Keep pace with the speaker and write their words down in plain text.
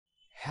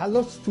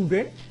Hello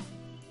student,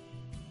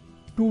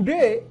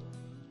 today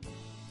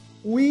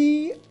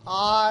we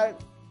are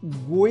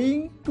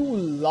going to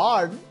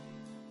learn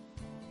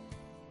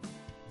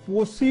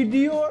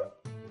procedure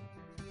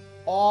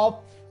of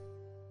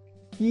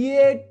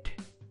create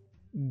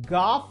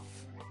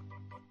graph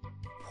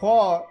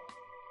for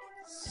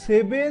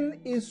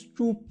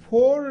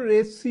 7:4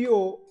 ratio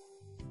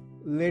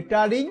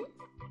lettering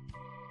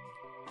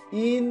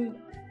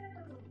in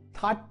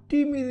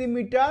 30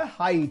 millimeter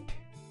height.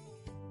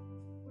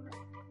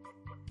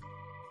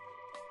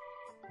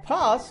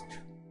 First,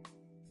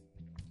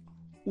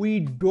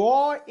 we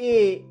draw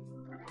a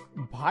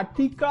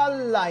vertical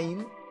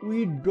line.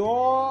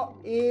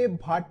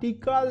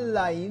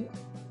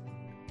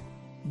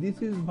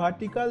 This is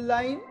vertical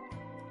line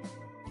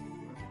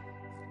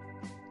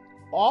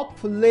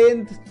of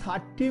length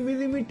 30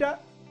 millimeter.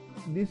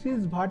 This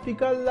is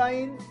vertical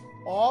line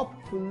of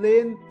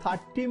length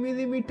 30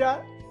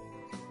 millimeter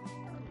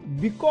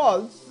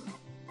because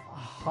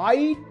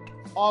height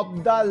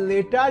of the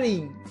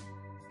lettering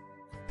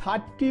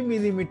 30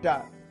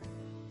 millimeter.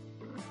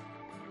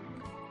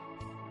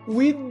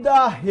 With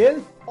the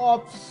help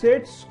of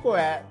set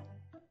square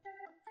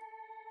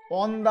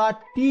on the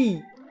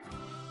T,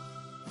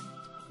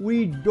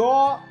 we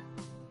draw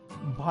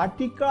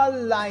vertical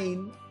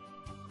line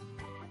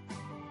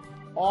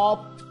of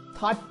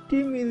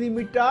 30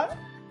 millimeter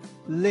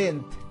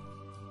length.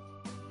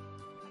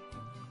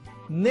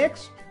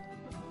 Next,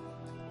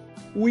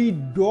 we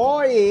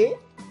draw a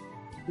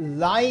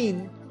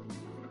line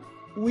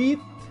with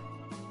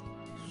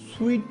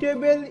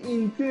suitable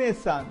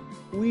inclination.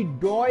 We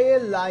draw a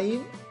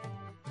line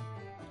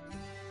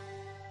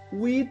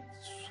with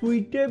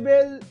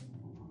suitable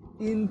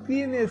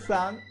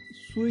inclination,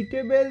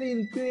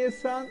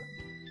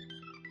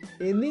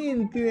 any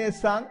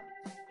inclination.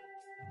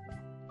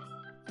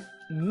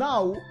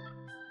 Now,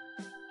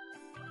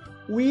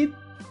 with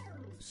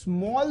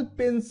small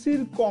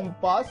pencil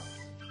compass,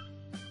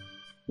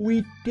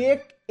 we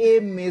take a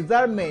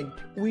measurement.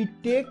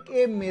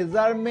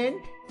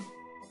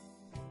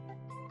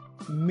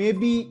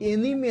 Maybe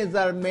any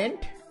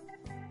measurement.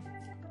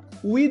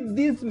 With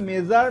this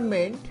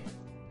measurement,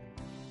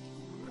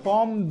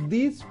 from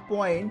this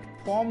point,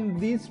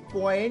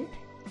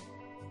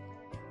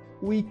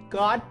 we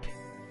cut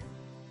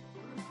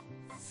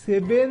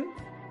 7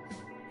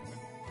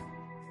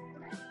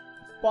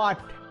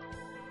 parts.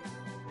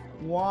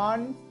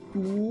 1,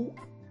 2,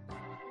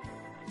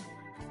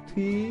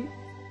 3,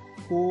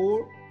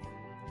 4,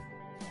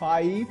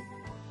 5,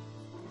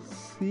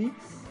 6,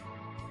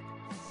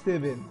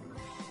 7.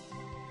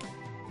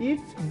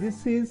 If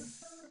this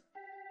is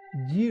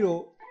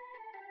 0,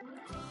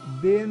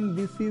 then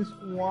this is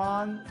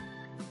 1,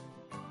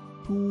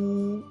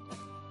 2,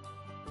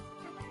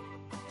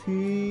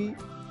 3,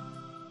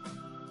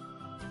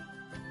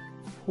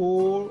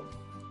 4,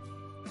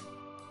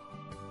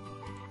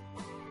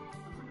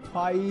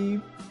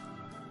 5,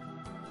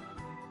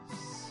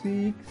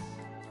 6,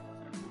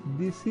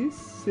 this is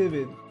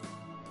 7.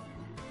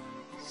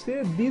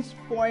 Say this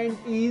point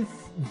is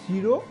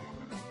 0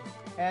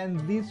 and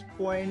this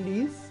point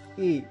is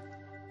A.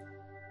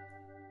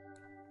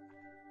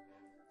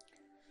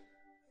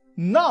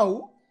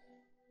 Now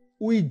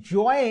we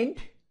joined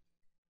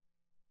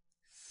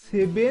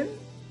 7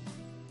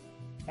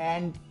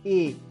 and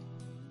A.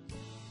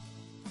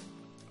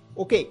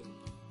 Okay.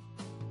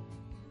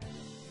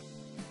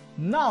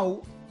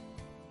 Now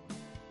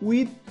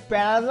with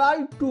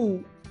parallel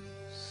to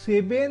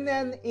 7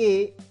 and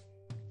A,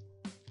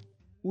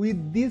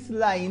 with this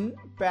line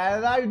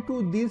parallel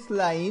to this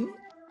line,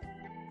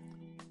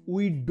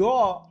 we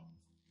draw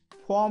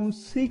from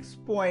 6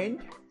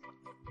 point,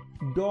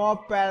 draw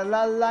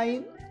parallel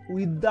line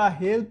with the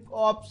help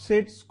of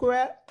set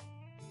square.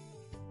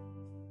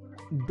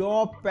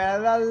 Draw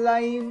parallel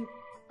line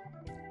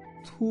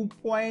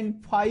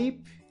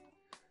 2.5,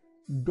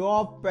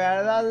 draw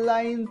parallel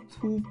line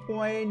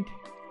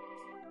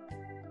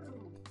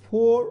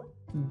 2.4,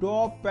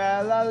 draw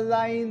parallel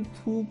line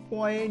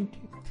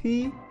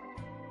 2.3,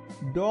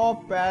 draw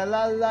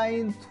parallel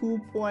line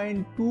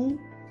 2.2,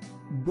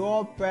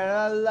 draw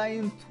parallel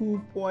line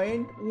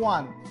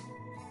 2.1.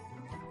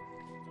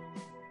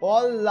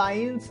 All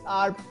lines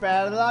are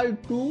parallel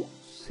to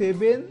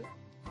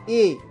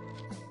 7A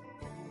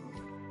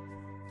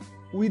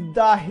with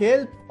the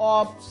help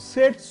of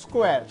set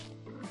square.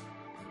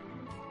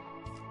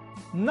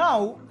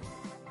 Now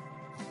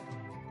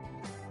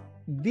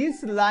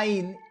this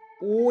line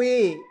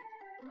OA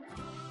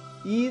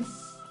is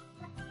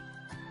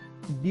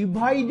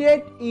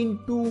divided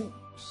into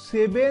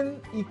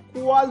 7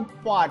 equal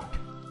parts.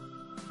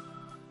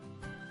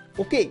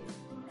 Okay,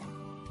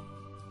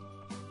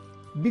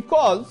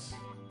 because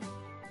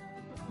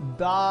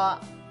the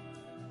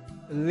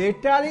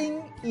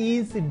lettering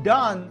is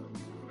done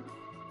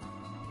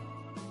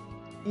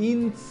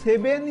in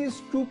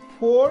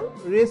 7:4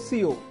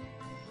 ratio.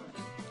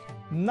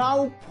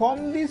 Now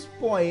from this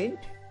point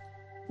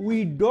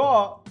we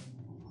draw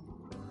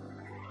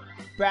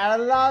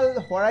parallel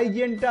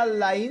horizontal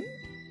line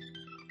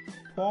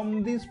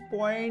From this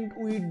point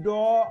we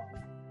draw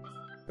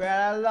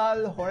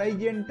parallel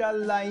horizontal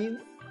line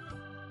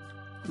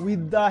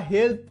with the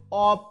help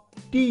of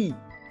T.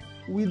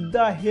 With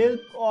the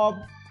help of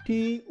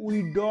T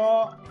we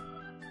draw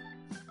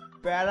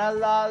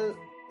parallel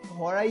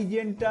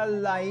horizontal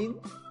line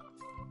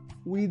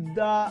with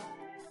the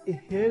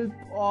help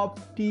of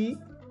T.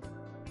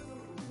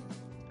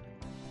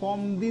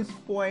 From this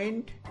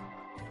point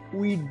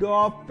we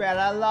draw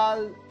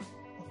parallel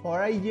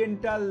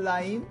horizontal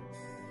line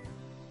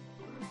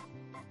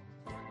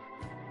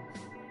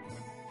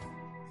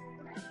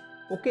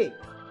okay.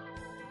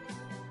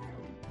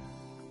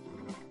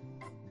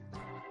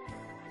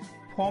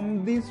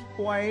 From this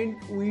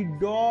point we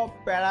draw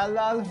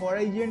parallel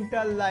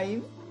horizontal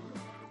line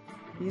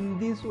in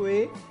this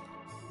way.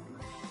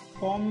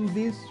 From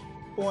this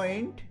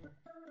point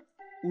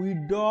we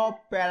draw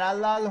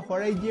parallel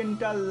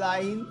horizontal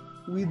line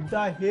with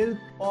the help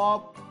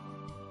of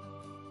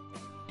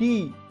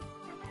T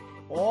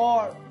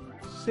or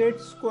set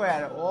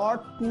square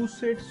or 2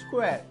 set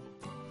square.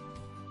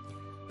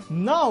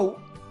 Now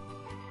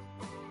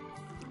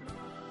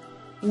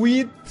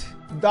with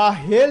the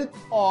help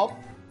of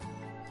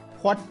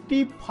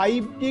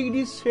 45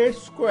 degree set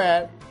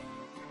square,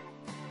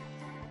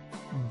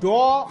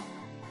 draw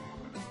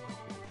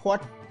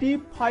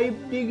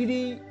 45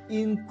 degree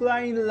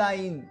inclined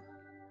line.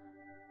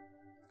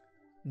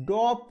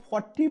 Draw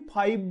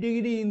 45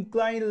 degree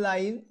inclined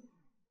line.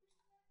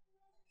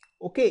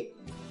 Okay.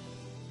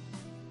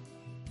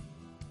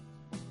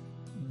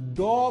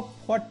 Draw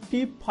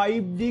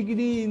 45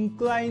 degree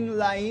inclined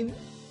line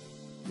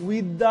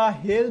with the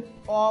help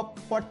of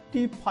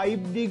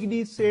 45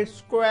 degree set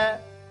square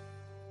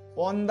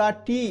on the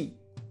T.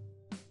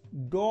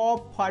 Draw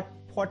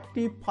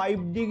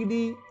 45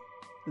 degree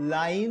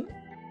line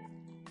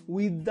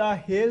with the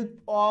help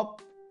of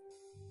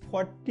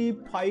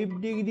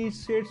 45 degree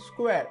set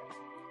square.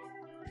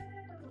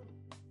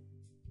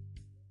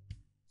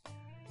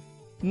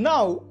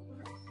 Now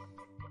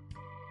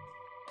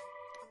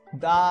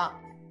the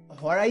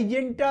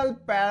horizontal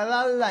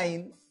parallel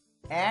line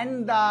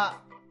and the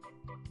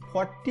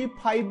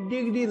 45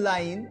 degree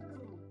line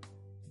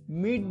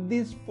meet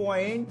this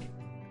point,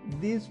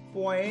 this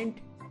point,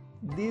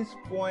 this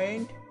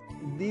point,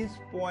 this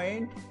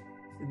point,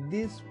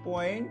 this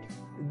point,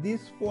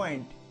 this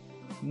point.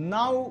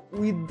 Now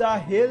with the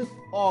help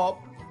of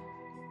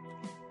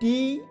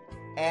T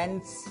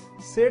and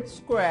set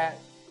square,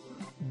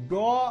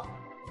 draw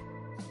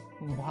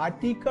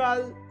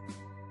vertical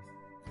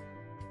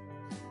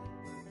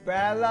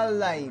parallel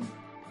line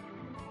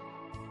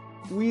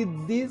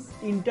with this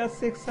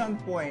intersection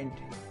point.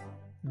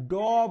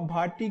 Draw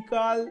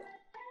vertical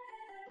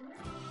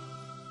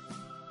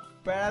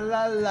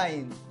parallel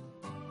line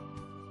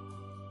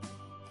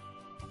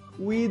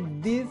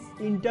with this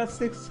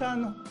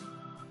intersection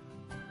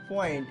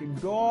point.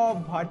 Draw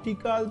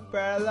vertical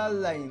parallel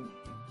line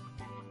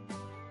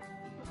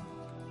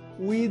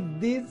with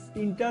this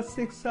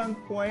intersection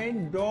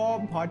point.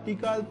 Draw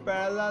vertical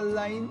parallel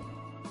line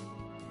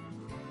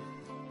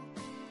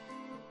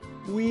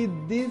with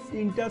this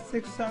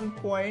intersection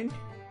point.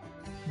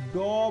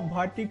 Draw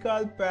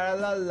vertical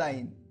parallel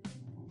line.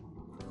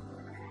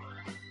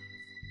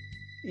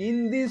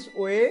 In this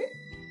way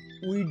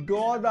we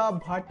draw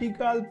the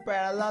vertical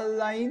parallel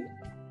line,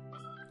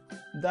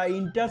 the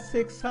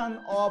intersection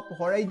of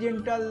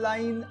horizontal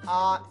line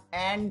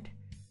and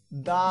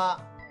the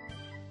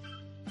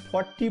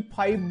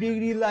 45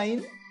 degree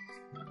line,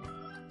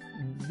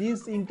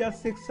 this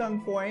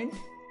intersection point,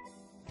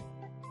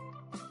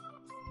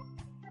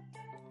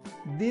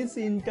 this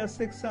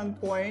intersection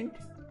point.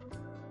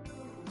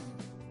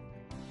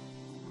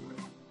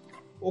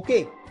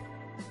 Okay,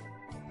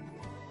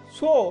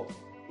 so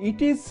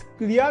it is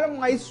clear,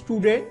 my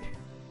student,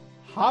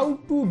 how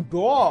to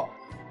draw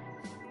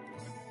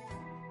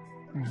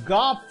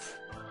graph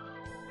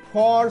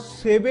for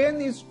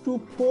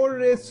 7:4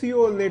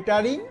 ratio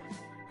lettering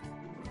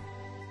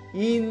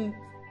in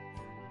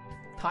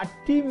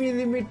 30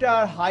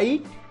 millimeter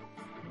height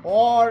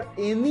or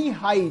any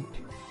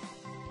height.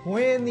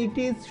 When it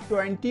is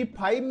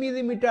 25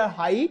 millimeter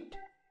height,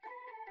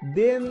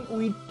 then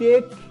we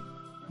take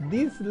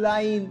this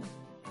line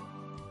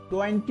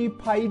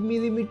 25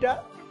 millimeter.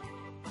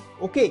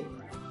 Okay,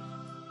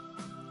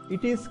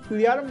 it is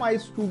clear, my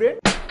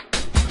student.